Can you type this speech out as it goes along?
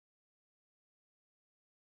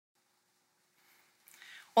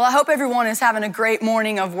Well, I hope everyone is having a great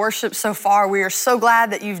morning of worship so far. We are so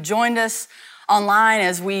glad that you've joined us online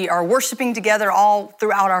as we are worshiping together all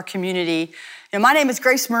throughout our community. My name is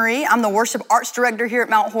Grace Marie. I'm the worship arts director here at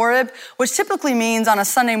Mount Horeb, which typically means on a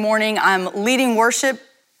Sunday morning I'm leading worship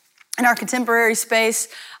in our contemporary space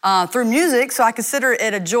through music. So I consider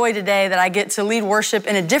it a joy today that I get to lead worship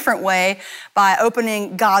in a different way by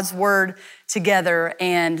opening God's Word together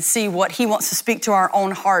and see what He wants to speak to our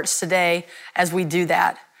own hearts today as we do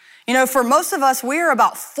that. For most of us, we're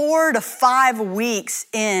about 4 to 5 weeks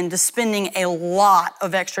into spending a lot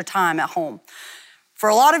of extra time at home. For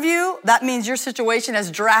a lot of you, that means your situation has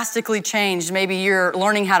drastically changed. Maybe you're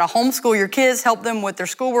learning how to homeschool your kids, help them with their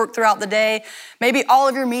schoolwork throughout the day. Maybe all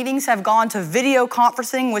of your meetings have gone to video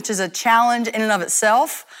conferencing, which is a challenge in and of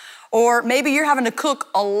itself. Or maybe you're having to cook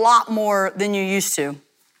a lot more than you used to.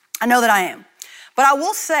 I know that I am. But I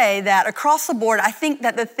will say that across the board, I think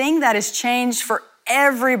that the thing that has changed for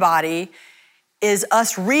everybody is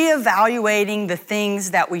us reevaluating the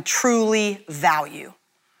things that we truly value.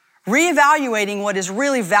 Reevaluating what is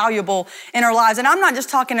really valuable in our lives. And I'm not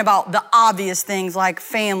just talking about the obvious things like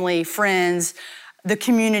family, friends, the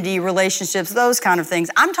community, relationships, those kind of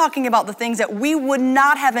things. I'm talking about the things that we would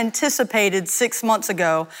not have anticipated 6 months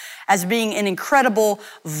ago as being an incredible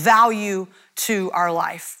value to our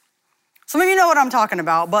life. Some of you know what I'm talking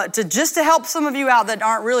about, but just to help some of you out that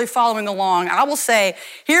aren't really following along, I will say,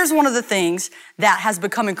 here's one of the things that has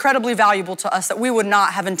become incredibly valuable to us that we would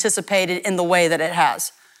not have anticipated in the way that it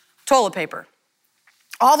has. Toilet paper.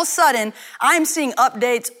 All of a sudden, I'm seeing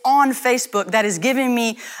updates on Facebook that is giving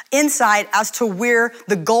me insight as to where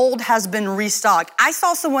the gold has been restocked. I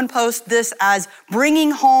saw someone post this as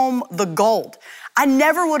bringing home the gold. I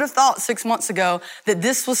never would have thought 6 months ago that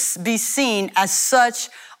this would be seen as such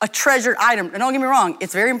a treasured item. And don't get me wrong,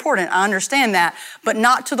 it's very important, I understand that, but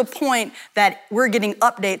not to the point that we're getting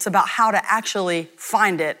updates about how to actually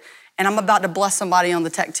find it. And I'm about to bless somebody on the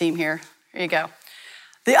tech team here. Here you go.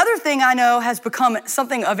 The other thing I know has become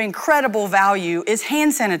something of incredible value is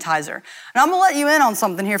hand sanitizer. And I'm gonna let you in on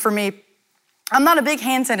something here for me. I'm not a big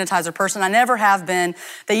hand sanitizer person. I never have been.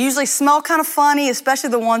 They usually smell kind of funny,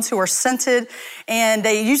 especially the ones who are scented, and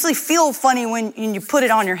they usually feel funny when you put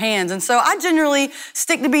it on your hands. And so I generally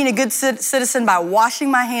stick to being a good citizen by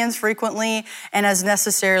washing my hands frequently and as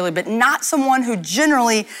necessarily, but not someone who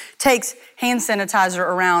generally takes hand sanitizer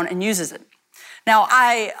around and uses it. Now,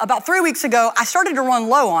 about 3 weeks ago, I started to run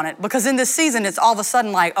low on it because in this season, it's all of a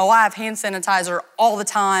sudden like, oh, I have hand sanitizer all the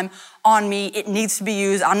time on me. It needs to be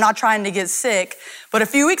used. I'm not trying to get sick. But a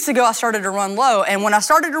few weeks ago, I started to run low. And when I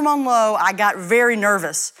started to run low, I got very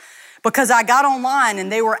nervous because I got online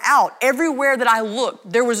and they were out. Everywhere that I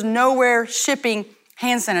looked, there was nowhere shipping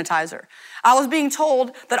hand sanitizer. I was being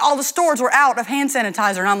told that all the stores were out of hand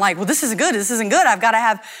sanitizer. And I'm like, well, this isn't good. This isn't good. I've got to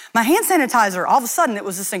have my hand sanitizer. All of a sudden, it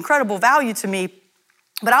was this incredible value to me.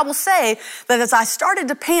 But I will say that as I started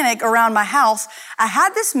to panic around my house, I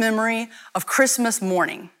had this memory of Christmas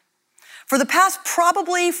morning. For the past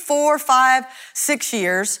probably 4, 5, 6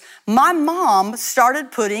 years, my mom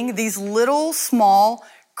started putting these little small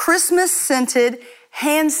Christmas-scented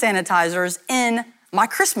hand sanitizers in my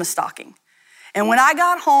Christmas stocking. And when I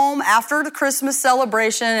got home after the Christmas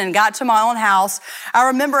celebration and got to my own house, I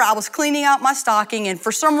remember I was cleaning out my stocking, and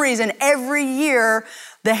for some reason, every year,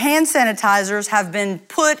 the hand sanitizers have been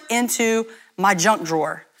put into my junk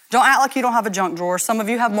drawer. Don't act like you don't have a junk drawer. Some of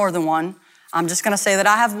you have more than one. I'm just gonna say that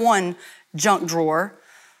I have one junk drawer.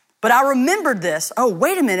 But I remembered this. Oh,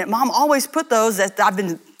 wait a minute, Mom always put those that I've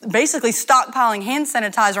been basically stockpiling hand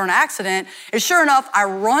sanitizer on accident. And sure enough, I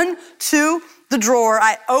run to the drawer,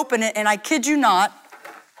 I open it, and I kid you not,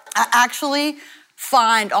 I actually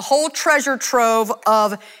find a whole treasure trove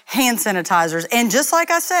of hand sanitizers. And just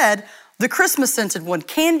like I said, the Christmas scented one,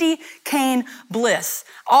 Candy Cane Bliss.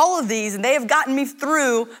 All of these, and they have gotten me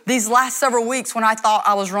through these last several weeks when I thought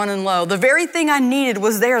I was running low. The very thing I needed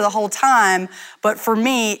was there the whole time, but for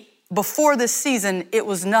me, before this season, it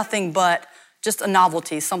was nothing but just a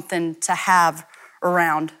novelty, something to have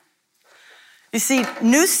around. You see,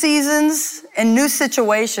 new seasons and new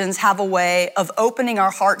situations have a way of opening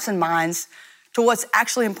our hearts and minds to what's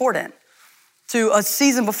actually important. To a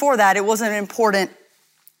season before that, it wasn't important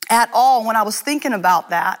at all. When I was thinking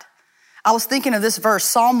about that, I was thinking of this verse,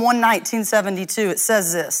 Psalm 119:72. It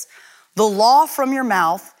says this, "The law from your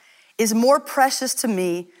mouth is more precious to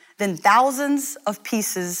me than thousands of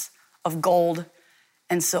pieces of gold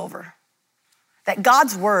and silver." That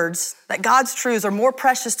God's words, that God's truths are more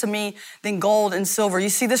precious to me than gold and silver. You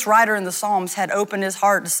see, this writer in the Psalms had opened his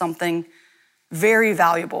heart to something very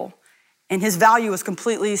valuable, and his value was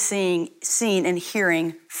completely seen and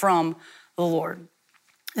hearing from the Lord.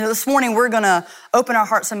 This morning, we're going to open our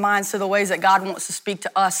hearts and minds to the ways that God wants to speak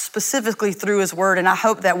to us specifically through his word, and I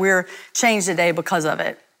hope that we're changed today because of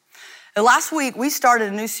it. Last week, we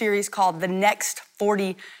started a new series called The Next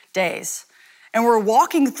 40 Days, and we're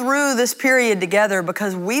walking through this period together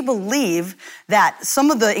because we believe that some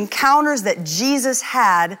of the encounters that Jesus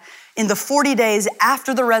had in the 40 days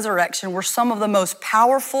after the resurrection were some of the most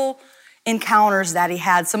powerful encounters that he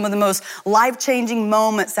had, some of the most life-changing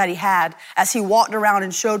moments that he had as he walked around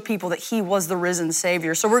and showed people that he was the risen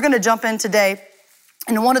Savior. So we're going to jump in today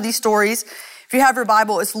into one of these stories. If you have your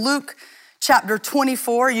Bible, it's Luke chapter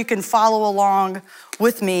 24. You can follow along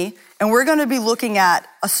with me. And we're going to be looking at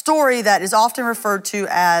a story that is often referred to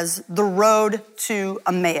as the road to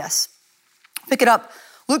Emmaus. Pick it up,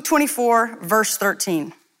 Luke 24, verse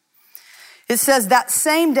 13. It says, that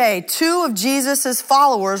same day, 2 of Jesus'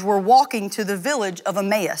 followers were walking to the village of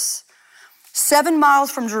Emmaus, 7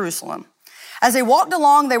 miles from Jerusalem. As they walked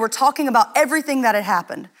along, they were talking about everything that had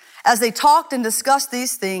happened. As they talked and discussed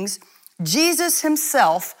these things, Jesus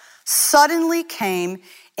himself suddenly came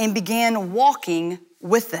and began walking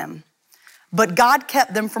with them. But God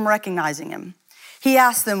kept them from recognizing him. He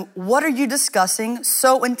asked them, what are you discussing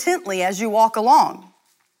so intently as you walk along?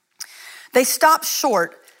 They stopped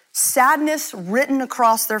short, sadness written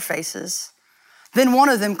across their faces. Then one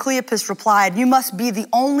of them, Cleopas, replied, you must be the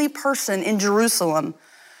only person in Jerusalem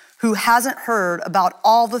who hasn't heard about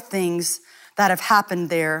all the things that have happened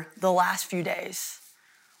there the last few days.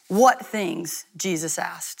 What things? Jesus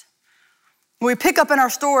asked. When we pick up in our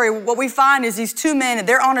story, what we find is these 2 men,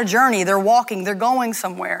 they're on a journey, they're walking, they're going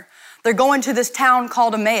somewhere. They're going to this town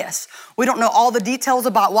called Emmaus. We don't know all the details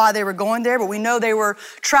about why they were going there, but we know they were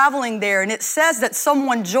traveling there. And it says that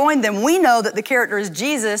someone joined them. We know that the character is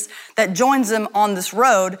Jesus that joins them on this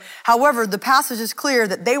road. However, the passage is clear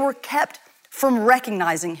that they were kept from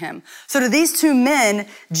recognizing him. So to these 2 men,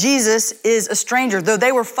 Jesus is a stranger. Though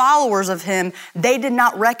they were followers of him, they did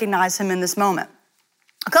not recognize him in this moment.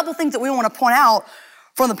 A couple things that we want to point out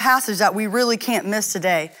from the passage that we really can't miss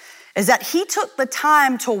today is that he took the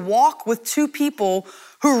time to walk with 2 people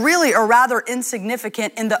who really are rather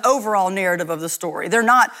insignificant in the overall narrative of the story. They're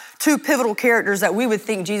not 2 pivotal characters that we would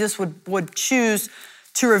think Jesus would choose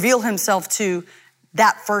to reveal himself to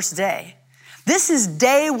that first day. This is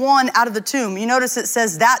day 1 out of the tomb. You notice it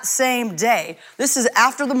says that same day. This is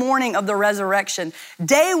after the morning of the resurrection.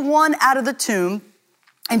 Day 1 out of the tomb,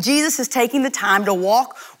 and Jesus is taking the time to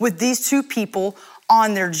walk with these 2 people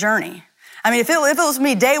on their journey. I mean, if it was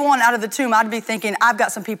me, day 1 out of the tomb, I'd be thinking, I've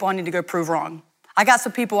got some people I need to go prove wrong. I got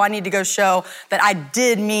some people I need to go show that I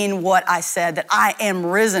did mean what I said, that I am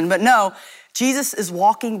risen. But no, Jesus is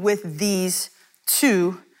walking with these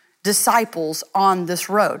 2 disciples on this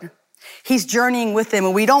road. He's journeying with them.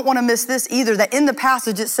 And we don't want to miss this either, that in the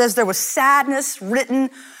passage, it says there was sadness written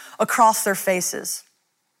across their faces.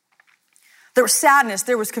 There was sadness,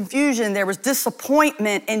 there was confusion, there was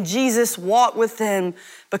disappointment, and Jesus walked with them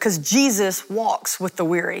because Jesus walks with the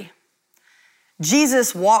weary.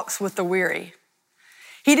 Jesus walks with the weary.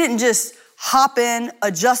 He didn't just hop in,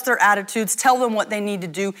 adjust their attitudes, tell them what they need to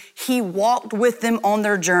do. He walked with them on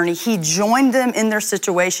their journey. He joined them in their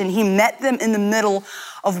situation. He met them in the middle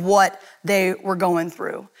of what they were going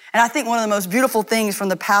through. And I think one of the most beautiful things from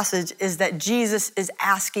the passage is that Jesus is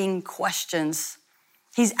asking questions.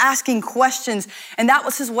 He's asking questions, and that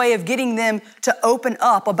was his way of getting them to open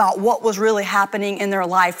up about what was really happening in their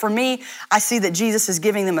life. For me, I see that Jesus is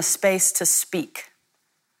giving them a space to speak.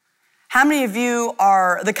 How many of you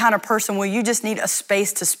are the kind of person where you just need a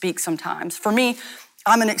space to speak sometimes? For me,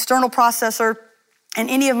 I'm an external processor, and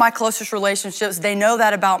any of my closest relationships, they know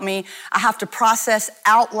that about me. I have to process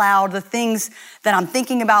out loud the things that I'm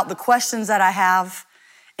thinking about, the questions that I have.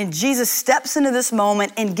 And Jesus steps into this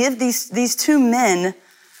moment and gives these 2 men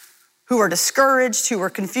who are discouraged, who are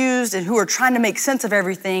confused, and who are trying to make sense of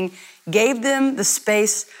everything, gave them the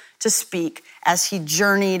space to speak as he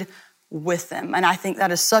journeyed with them. And I think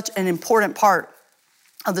that is such an important part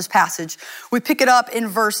of this passage. We pick it up in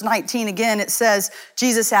verse 19 again. It says,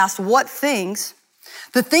 Jesus asked, what things?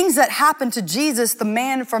 The things that happened to Jesus, the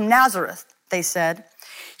man from Nazareth, they said.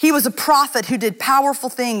 He was a prophet who did powerful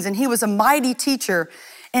things, and he was a mighty teacher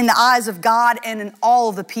in the eyes of God and in all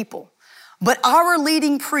of the people. But our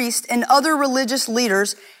leading priest and other religious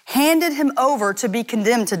leaders handed him over to be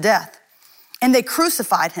condemned to death, and they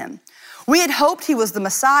crucified him. We had hoped he was the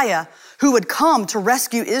Messiah who would come to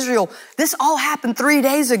rescue Israel. This all happened 3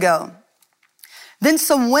 days ago. Then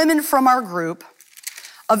some women from our group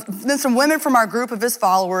of his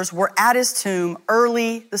followers were at his tomb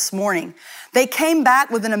early this morning. They came back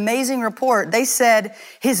with an amazing report. They said,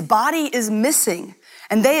 his body is missing,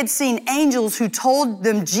 and they had seen angels who told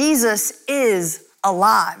them Jesus is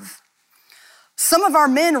alive. Some of our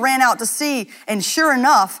men ran out to see, and sure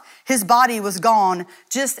enough, his body was gone,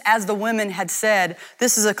 just as the women had said.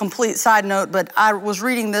 This is a complete side note, but I was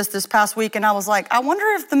reading this past week, and I was like, I wonder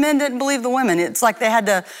if the men didn't believe the women. It's like they had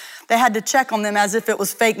to check on them as if it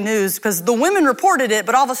was fake news, because the women reported it,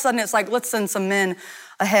 but all of a sudden it's like, let's send some men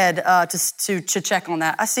ahead to check on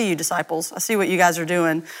that. I see you, disciples. I see what you guys are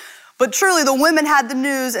doing. But truly, the women had the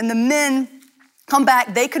news, and the men come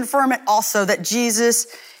back. They confirm it also that Jesus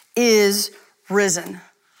is risen.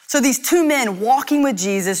 So these two men walking with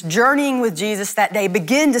Jesus, journeying with Jesus that day,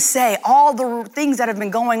 begin to say all the things that have been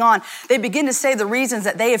going on. They begin to say the reasons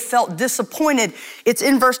that they have felt disappointed. It's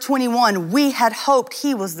in verse 21. We had hoped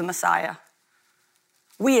he was the Messiah.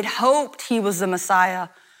 We had hoped he was the Messiah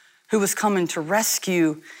who was coming to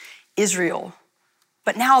rescue Israel.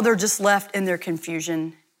 But now they're just left in their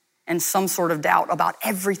confusion and some sort of doubt about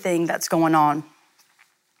everything that's going on.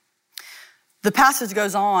 The passage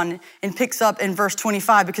goes on and picks up in verse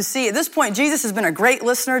 25 because see, at this point, Jesus has been a great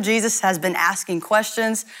listener. Jesus has been asking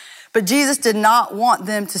questions, but Jesus did not want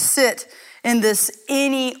them to sit in this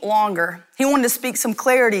any longer. He wanted to speak some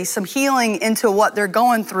clarity, some healing into what they're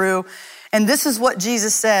going through. And this is what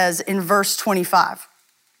Jesus says in verse 25.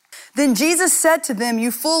 Then Jesus said to them,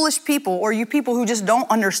 you foolish people, or you people who just don't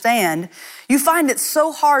understand, you find it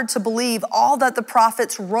so hard to believe all that the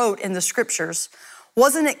prophets wrote in the scriptures.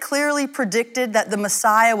 Wasn't it clearly predicted that the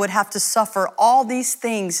Messiah would have to suffer all these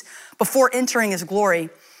things before entering his glory?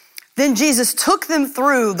 Then Jesus took them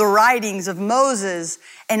through the writings of Moses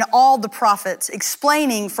and all the prophets,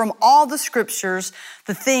 explaining from all the scriptures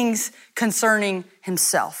the things concerning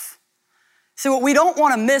himself. So what we don't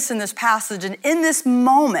want to miss in this passage, and in this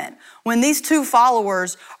moment, when these two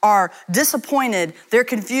followers are disappointed, they're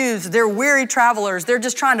confused, they're weary travelers, they're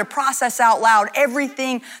just trying to process out loud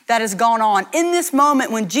everything that has gone on. In this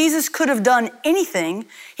moment, when Jesus could have done anything,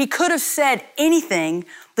 he could have said anything,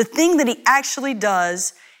 the thing that he actually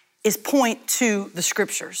does is point to the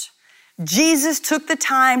scriptures. Jesus took the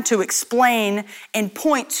time to explain and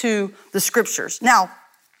point to the scriptures. Now,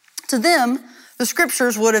 to them, the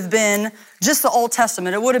scriptures would have been just the Old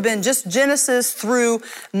Testament. It would have been just Genesis through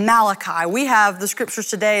Malachi. We have the scriptures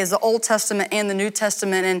today as the Old Testament and the New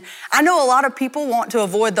Testament. And I know a lot of people want to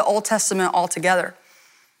avoid the Old Testament altogether.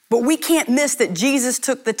 But we can't miss that Jesus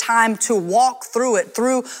took the time to walk through it,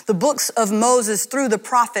 through the books of Moses, through the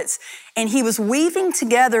prophets. And he was weaving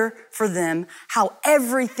together for them how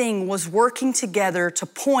everything was working together to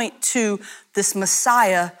point to this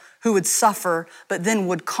Messiah who would suffer, but then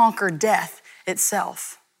would conquer death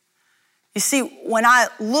itself. You see, when I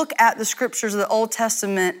look at the scriptures of the Old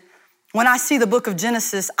Testament, when I see the book of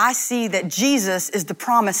Genesis, I see that Jesus is the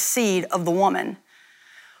promised seed of the woman.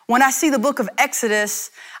 When I see the book of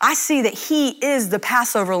Exodus, I see that he is the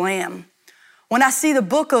Passover lamb. When I see the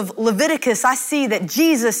book of Leviticus, I see that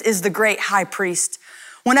Jesus is the great high priest.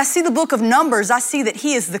 When I see the book of Numbers, I see that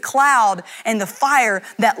he is the cloud and the fire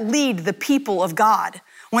that lead the people of God.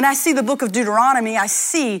 When I see the book of Deuteronomy, I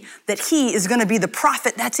see that he is going to be the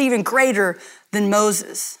prophet that's even greater than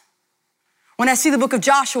Moses. When I see the book of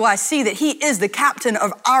Joshua, I see that he is the captain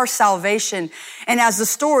of our salvation. And as the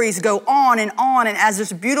stories go on, and as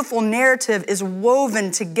this beautiful narrative is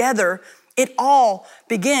woven together, it all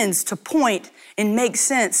begins to point and make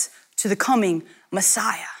sense to the coming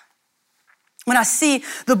Messiah. When I see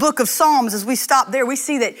the book of Psalms, as we stop there, we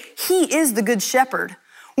see that he is the good shepherd.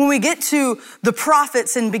 When we get to the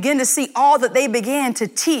prophets and begin to see all that they began to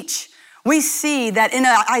teach, we see that in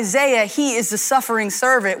Isaiah, he is the suffering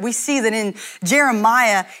servant. We see that in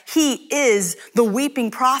Jeremiah, he is the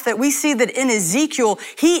weeping prophet. We see that in Ezekiel,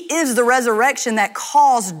 he is the resurrection that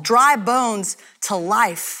caused dry bones to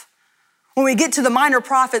life. When we get to the minor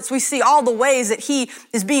prophets, we see all the ways that he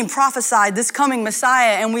is being prophesied, this coming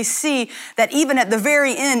Messiah. And we see that even at the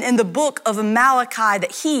very end in the book of Malachi,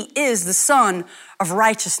 that he is the son of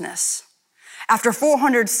righteousness. After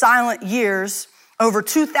 400 silent years, over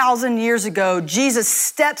 2,000 years ago, Jesus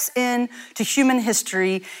steps into human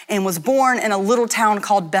history and was born in a little town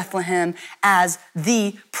called Bethlehem as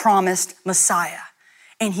the promised Messiah.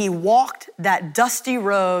 And he walked that dusty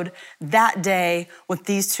road that day with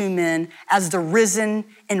these two men as the risen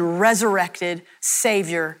and resurrected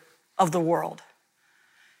Savior of the world.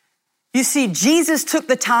 You see, Jesus took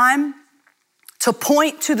the time to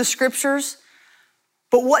point to the scriptures,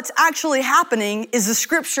 but what's actually happening is the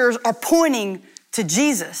scriptures are pointing to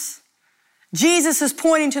Jesus. Jesus is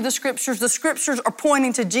pointing to the scriptures are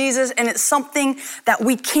pointing to Jesus, and it's something that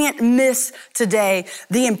we can't miss today,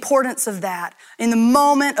 the importance of that. In the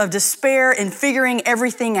moment of despair and figuring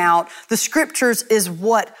everything out, the scriptures is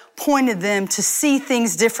what pointed them to see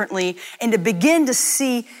things differently and to begin to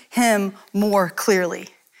see him more clearly.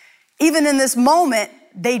 Even in this moment,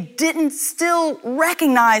 they didn't still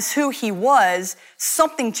recognize who he was.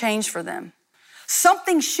 Something changed for them.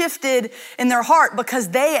 Something shifted in their heart because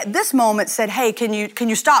they, at this moment, said, hey, can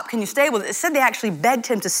you stop? Can you stay with it? It said they actually begged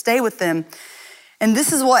him to stay with them. And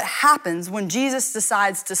this is what happens when Jesus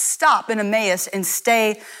decides to stop in Emmaus and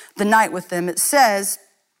stay the night with them. It says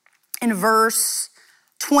in verse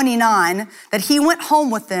 29 that he went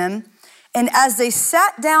home with them, and as they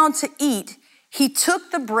sat down to eat, he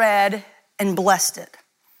took the bread and blessed it.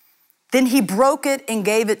 Then he broke it and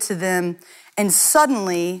gave it to them, and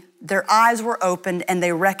suddenly their eyes were opened and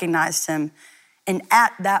they recognized him. And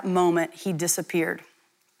at that moment, he disappeared.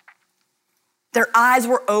 Their eyes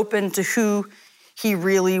were open to who he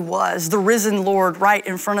really was, the risen Lord right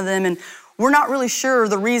in front of them. And we're not really sure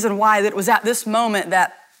the reason why it was at this moment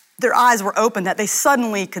that their eyes were open, that they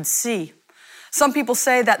suddenly could see. Some people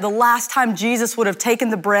say that the last time Jesus would have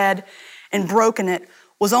taken the bread and broken it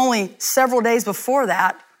was only several days before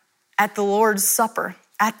that at the Lord's Supper,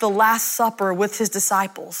 at the Last Supper with his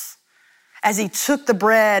disciples. As he took the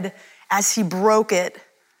bread, as he broke it,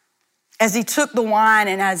 as he took the wine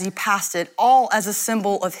and as he passed it, all as a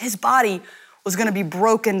symbol of his body was going to be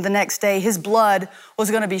broken the next day. His blood was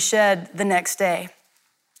going to be shed the next day.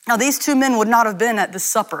 Now, these two men would not have been at the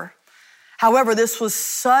supper. However, this was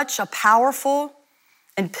such a powerful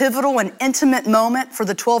and pivotal and intimate moment for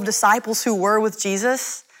the 12 disciples who were with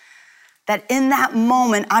Jesus that in that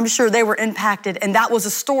moment, I'm sure they were impacted. And that was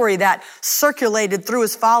a story that circulated through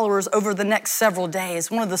his followers over the next several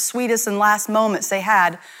days. One of the sweetest and last moments they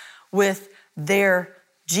had with their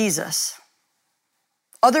Jesus.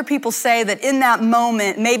 Other people say that in that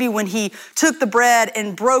moment, maybe when he took the bread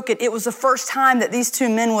and broke it, it was the first time that these two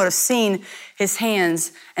men would have seen his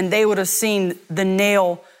hands, and they would have seen the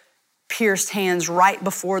nail-pierced hands right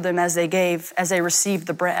before them as they received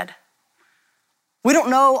the bread. We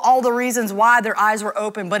don't know all the reasons why their eyes were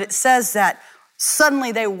open, but it says that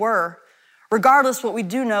suddenly they were. Regardless, what we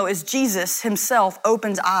do know is Jesus himself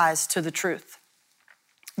opens eyes to the truth.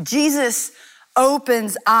 Jesus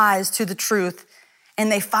opens eyes to the truth,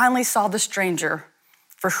 and they finally saw the stranger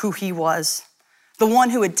for who he was. The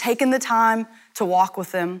one who had taken the time to walk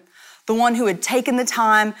with them, the one who had taken the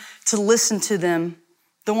time to listen to them,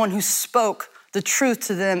 the one who spoke the truth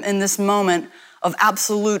to them in this moment of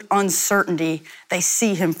absolute uncertainty. They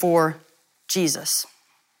see him for Jesus.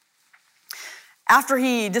 After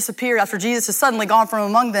he disappeared, after Jesus is suddenly gone from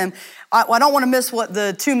among them, I don't want to miss what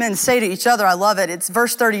the two men say to each other. I love it. It's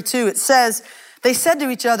verse 32. It says, they said to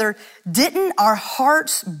each other, "Didn't our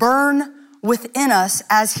hearts burn within us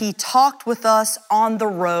as he talked with us on the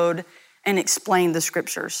road and explained the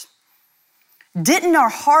scriptures?" Didn't our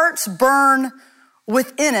hearts burn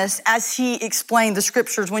within us as he explained the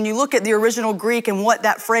scriptures? When you look at the original Greek and what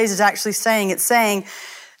that phrase is actually saying, it's saying,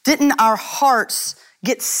 didn't our hearts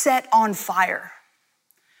get set on fire?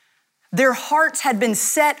 Their hearts had been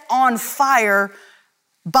set on fire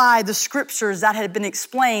by the scriptures that had been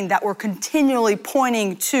explained that were continually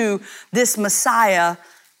pointing to this Messiah,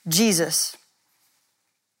 Jesus.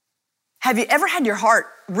 Have you ever had your heart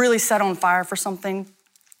really set on fire for something?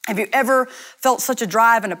 Have you ever felt such a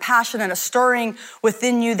drive and a passion and a stirring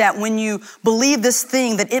within you that when you believed this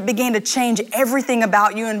thing, that it began to change everything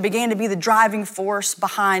about you and began to be the driving force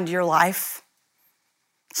behind your life?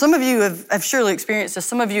 Some of you have surely experienced this.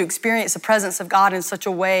 Some of you experienced the presence of God in such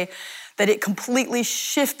a way that it completely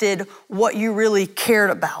shifted what you really cared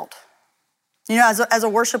about. You know, as a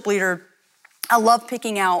worship leader, I love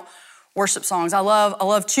picking out worship songs. I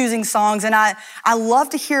love choosing songs, and I love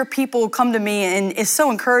to hear people come to me, and it's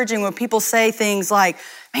so encouraging when people say things like,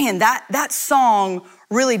 man, that song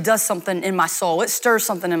really does something in my soul. It stirs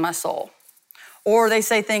something in my soul. Or they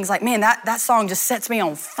say things like, man, that song just sets me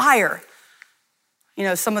on fire. You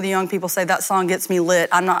know, some of the young people say that song gets me lit.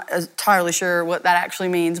 I'm not entirely sure what that actually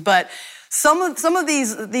means, but some of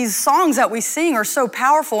these songs that we sing are so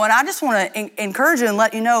powerful, and I just want to encourage you and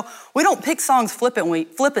let you know, we don't pick songs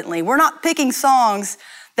flippantly. We're not picking songs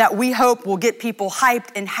that we hope will get people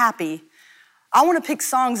hyped and happy. I want to pick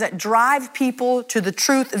songs that drive people to the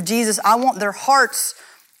truth of Jesus. I want their hearts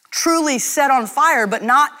truly set on fire, but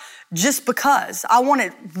not just because. I want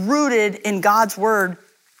it rooted in God's word,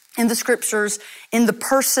 in the scriptures, in the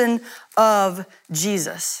person of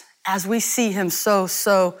Jesus, as we see him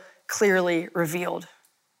so clearly revealed.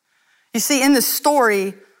 You see, in this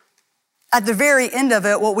story, at the very end of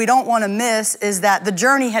it, what we don't want to miss is that the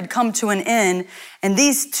journey had come to an end, and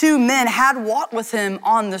these two men had walked with him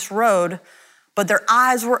on this road, but their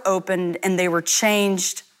eyes were opened and they were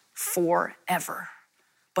changed forever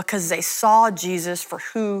because they saw Jesus for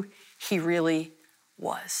who he really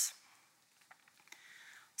was.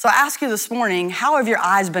 So I ask you this morning, how have your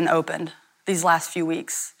eyes been opened these last few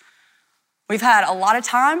weeks? We've had a lot of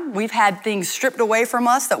time. We've had things stripped away from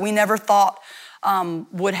us that we never thought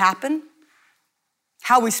would happen.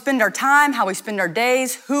 How we spend our time, how we spend our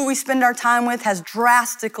days, who we spend our time with has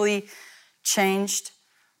drastically changed.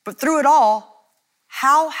 But through it all,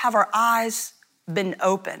 how have our eyes been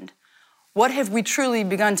opened? What have we truly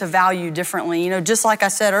begun to value differently? Just like I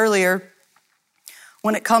said earlier,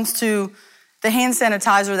 when it comes to the hand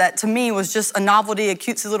sanitizer that to me was just a novelty, a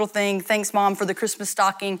cutesy little thing. Thanks, Mom, for the Christmas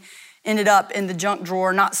stocking. Ended up in the junk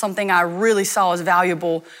drawer, not something I really saw as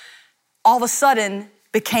valuable. All of a sudden,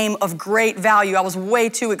 became of great value. I was way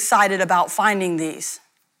too excited about finding these.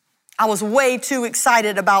 I was way too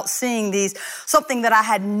excited about seeing these, something that I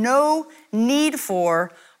had no need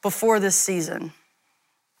for before this season.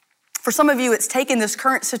 For some of you, it's taken this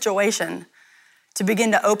current situation to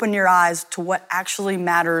begin to open your eyes to what actually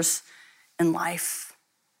matters in life.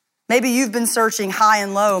 Maybe you've been searching high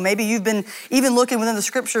and low. Maybe you've been even looking within the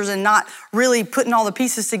scriptures and not really putting all the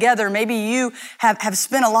pieces together. Maybe you have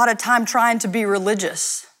spent a lot of time trying to be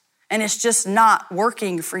religious and it's just not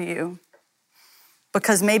working for you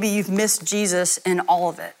because maybe you've missed Jesus in all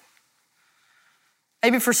of it.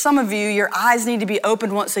 Maybe for some of you, your eyes need to be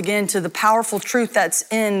opened once again to the powerful truth that's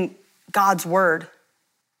in God's word.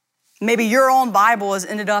 Maybe your own Bible has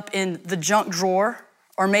ended up in the junk drawer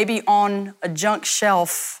or maybe on a junk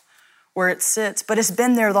shelf where it sits, but it's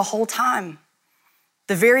been there the whole time.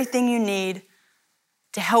 The very thing you need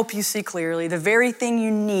to help you see clearly, the very thing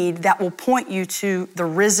you need that will point you to the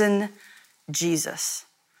risen Jesus,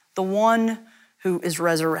 the one who is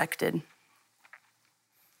resurrected.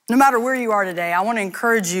 No matter where you are today, I want to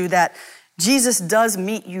encourage you that Jesus does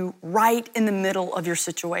meet you right in the middle of your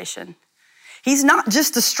situation. He's not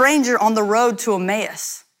just a stranger on the road to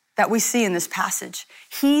Emmaus that we see in this passage.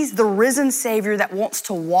 He's the risen Savior that wants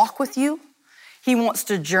to walk with you. He wants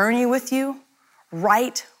to journey with you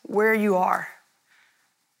right where you are.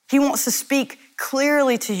 He wants to speak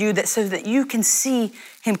clearly to you so that you can see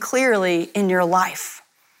him clearly in your life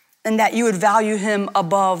and that you would value him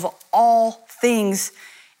above all things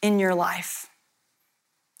in your life.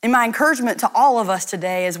 And my encouragement to all of us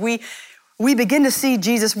today as we begin to see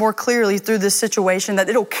Jesus more clearly through this situation, that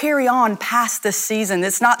it'll carry on past this season.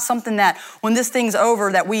 It's not something that when this thing's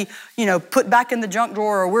over that we, put back in the junk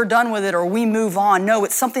drawer or we're done with it or we move on. No,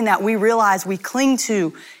 it's something that we realize we cling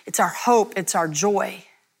to. It's our hope. It's our joy.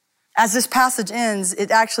 As this passage ends, it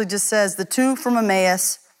actually just says the two from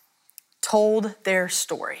Emmaus told their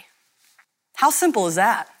story. How simple is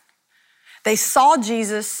that? They saw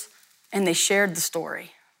Jesus and they shared the story.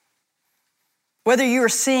 Whether you are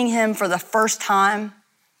seeing him for the first time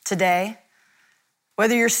today,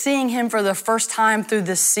 whether you're seeing him for the first time through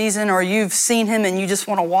this season, or you've seen him and you just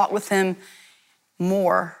want to walk with him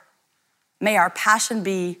more, may our passion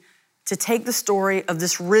be to take the story of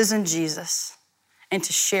this risen Jesus and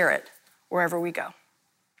to share it wherever we go.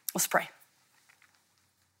 Let's pray.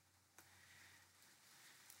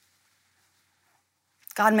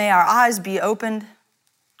 God, may our eyes be opened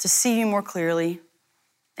to see you more clearly.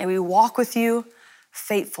 May we walk with you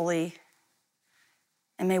faithfully,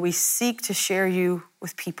 and may we seek to share you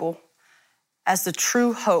with people as the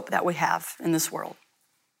true hope that we have in this world.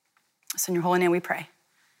 It's in your holy name we pray.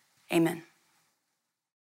 Amen.